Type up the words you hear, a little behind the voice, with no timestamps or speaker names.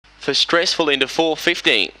for Stressful into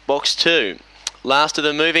 450. Box 2. Last of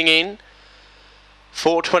them moving in.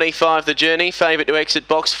 4.25 the journey. Favourite to exit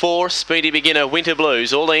box 4. Speedy Beginner, Winter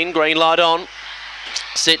Blues. All in. Green light on.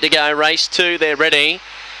 Set to go. Race 2. They're ready.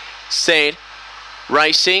 Set.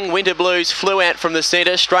 Racing. Winter Blues flew out from the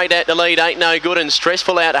centre, straight out to lead, Ain't No Good, and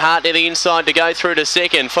Stressful out hard near the inside to go through to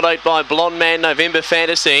second, followed by Blonde Man, November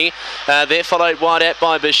Fantasy. They're followed wide out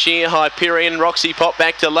by Bashir, Hyperion, Roxy Pop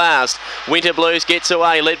back to last. Winter Blues gets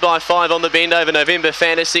away, led by 5 on the bend over November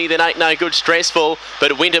Fantasy, then Ain't No Good, Stressful,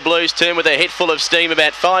 but Winter Blues turn with a head full of steam,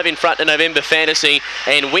 about 5 in front to November Fantasy,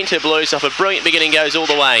 and Winter Blues off a brilliant beginning goes all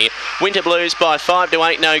the way. Winter Blues by 5 to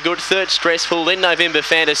Ain't No Good, third Stressful, then November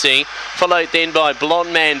Fantasy, followed then by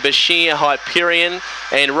Blonde Man, Bashir, Hyperion,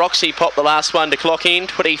 and Roxy Pop the last one to clock in,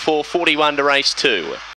 24.41 to race 2.